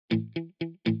I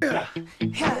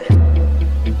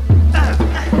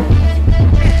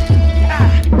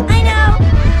know!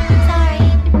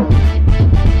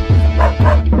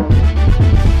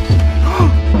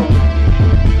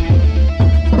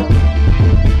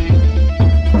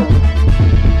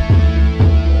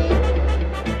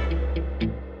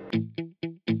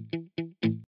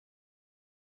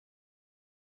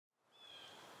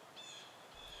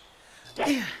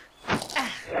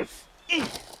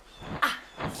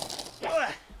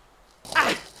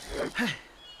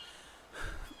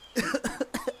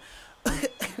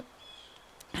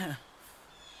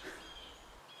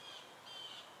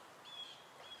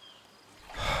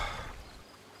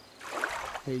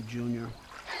 Hey, Junior.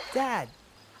 Dad!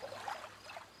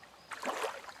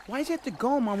 Why does he have to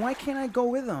go, Mom? Why can't I go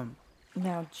with him?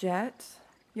 Now, Jet,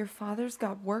 your father's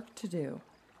got work to do,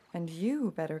 and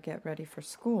you better get ready for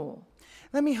school.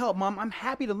 Let me help, Mom. I'm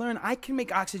happy to learn. I can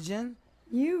make oxygen.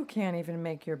 You can't even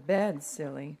make your bed,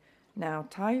 silly. Now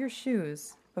tie your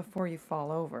shoes before you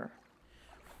fall over.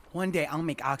 One day I'll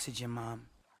make oxygen, Mom.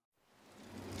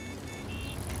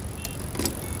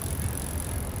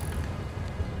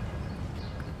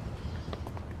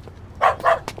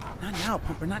 Not now,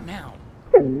 Pumper, not now.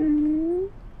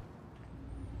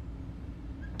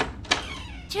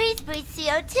 Trees breathe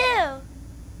CO2.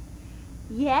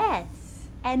 Yes.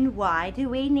 And why do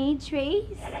we need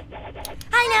trees?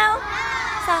 I know.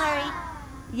 Sorry.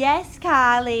 Yes,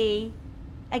 Carly.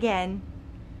 Again.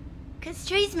 'Cause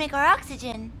trees make our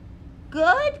oxygen.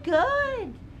 Good,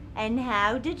 good. And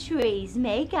how do trees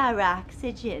make our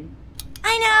oxygen?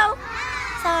 I know.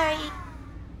 Sorry.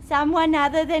 Someone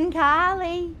other than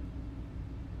Carly.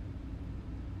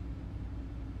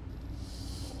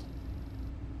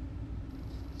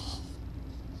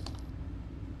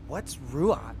 What's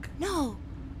Ruach? No.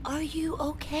 Are you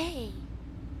okay?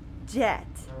 Jet,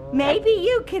 maybe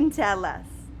you can tell us.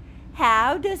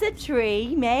 How does a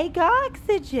tree make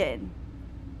oxygen?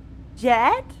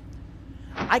 Jet?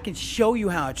 I can show you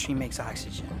how a tree makes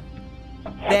oxygen.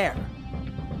 There.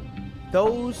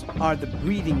 Those are the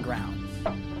breathing grounds.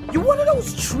 What are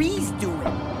those trees doing?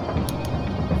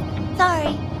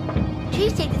 Sorry.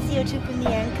 Trees take the CO2 from the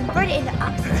air and convert it into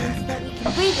oxygen so that we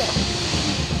can breathe it.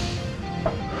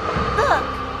 Look!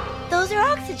 Those are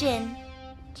oxygen.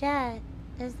 Jet,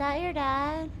 is that your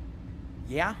dad?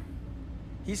 Yeah?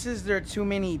 He says there are too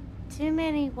many... Too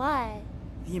many what?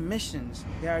 The emissions.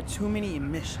 There are too many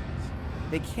emissions.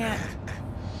 They can't...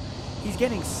 He's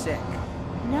getting sick.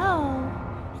 No.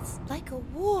 It's like a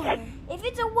war. If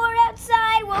it's a war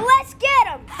outside, well, let's get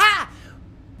him! Ha!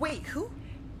 Wait, who?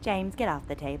 James, get off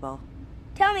the table.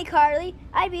 Tell me, Carly,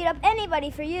 I'd beat up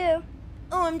anybody for you.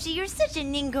 OMG, you're such a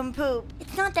nincompoop.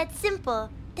 It's not that simple.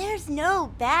 There's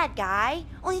no bad guy.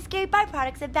 Only scary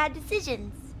byproducts of bad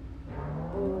decisions.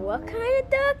 What kind of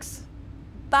ducks?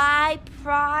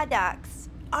 Byproducts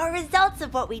are results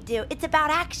of what we do. It's about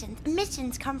actions.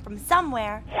 Emissions come from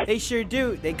somewhere. They sure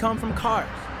do. They come from cars.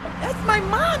 That's my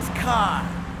mom's car!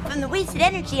 From the wasted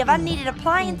energy of unneeded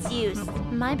appliance use.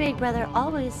 My big brother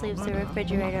always leaves the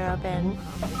refrigerator open.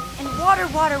 And water,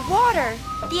 water, water!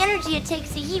 The energy it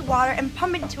takes to heat water and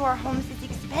pump it into our homes is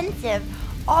expensive.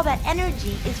 All that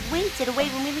energy is wasted away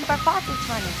when we leave our faucets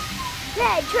running.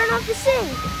 Dad, turn off the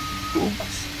sink.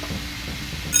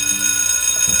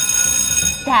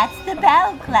 That's the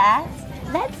bell, class.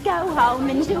 Let's go home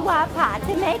and do our part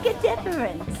to make a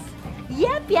difference.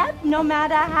 Yep, no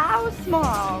matter how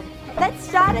small. Let's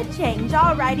start a change,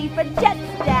 alrighty, for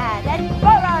Jet's dad and for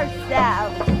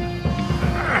ourselves.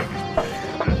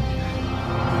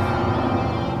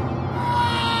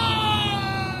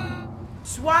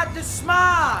 Swat the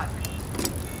smog!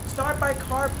 Start by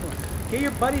carpool. Get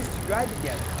your buddies to drive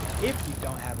together, if you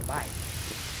don't have a bike.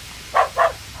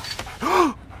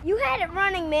 You had it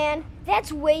running, man.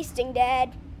 That's wasting,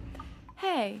 Dad.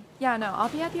 Hey, yeah, no, I'll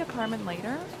be at the apartment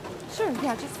later. Sure,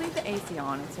 yeah, just leave the AC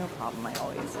on. It's no problem, I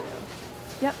always do.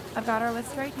 Yep, I've got our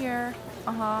list right here.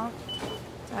 Uh-huh.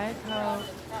 Diet Coke.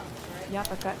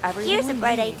 Yep, I've got everything. Here's a we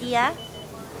bright need. idea.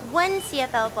 One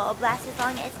CFL bulb lasts as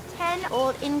long as 10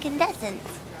 old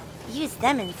incandescents. Use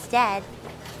them instead.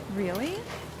 Really?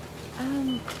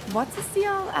 What's a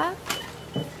CLF?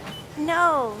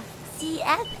 No,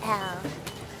 CFL.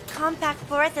 Compact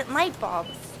fluorescent light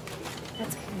bulbs.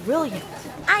 That's brilliant.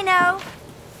 I know.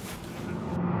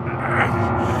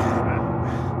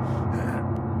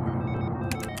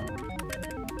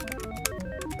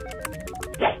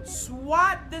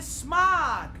 Swat the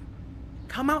smog!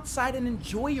 Come outside and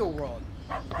enjoy your world.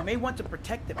 You may want to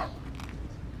protect it.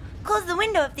 Close the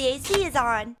window if the AC is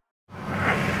on.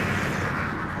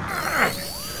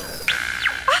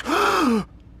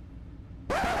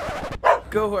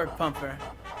 Good work, Pumper.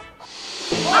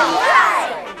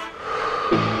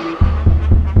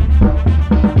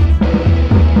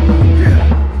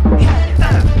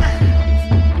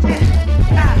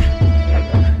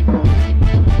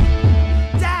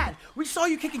 Dad, we saw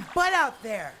you kicking butt out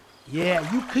there. Yeah,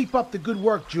 you keep up the good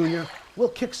work, Junior. We'll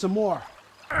kick some more.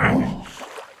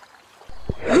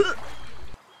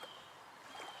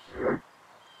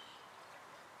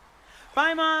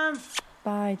 Bye, Mom.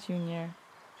 Bye, Junior.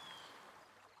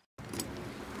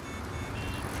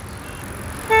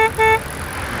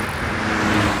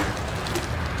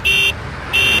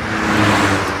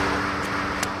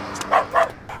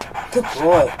 Good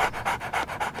boy.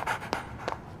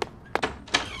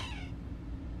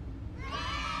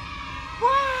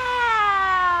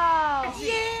 Wow!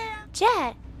 Yeah!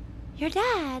 Jet, your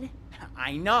dad.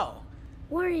 I know.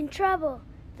 We're in trouble.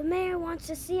 The mayor wants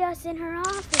to see us in her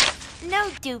office. No,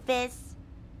 doofus.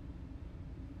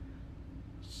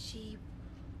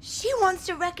 She wants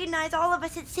to recognize all of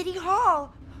us at City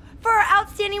Hall for our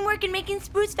outstanding work in making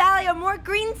Spruce Valley a more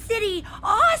green city.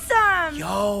 Awesome!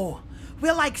 Yo,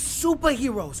 we're like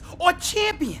superheroes or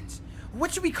champions.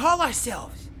 What should we call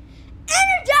ourselves?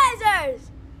 Energizers!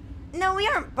 No, we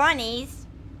aren't bunnies.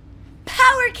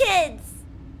 Power Kids!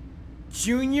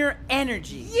 Junior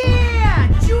Energy. Yeah!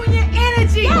 Junior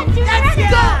Energy! Yeah, Junior Energy!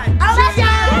 Let's go!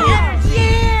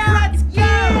 Yeah! Let's go!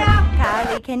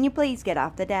 Kylie, can you please get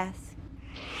off the desk?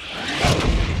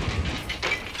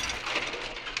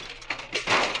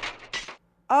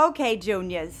 Okay,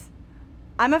 juniors.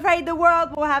 I'm afraid the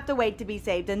world will have to wait to be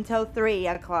saved until 3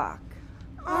 o'clock.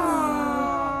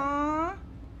 Aww.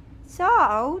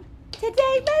 So,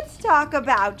 today let's talk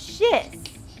about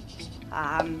schists.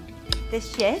 The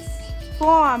schists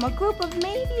form a group of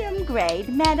medium-grade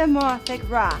metamorphic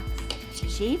rocks,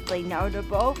 chiefly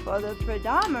notable for the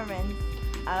predominance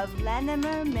of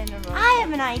Lenimer minerals. I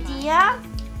have an idea.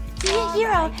 Be a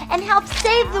hero and help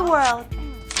save the world.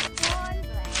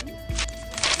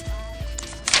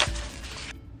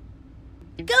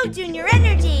 Go, Junior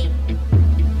Energy!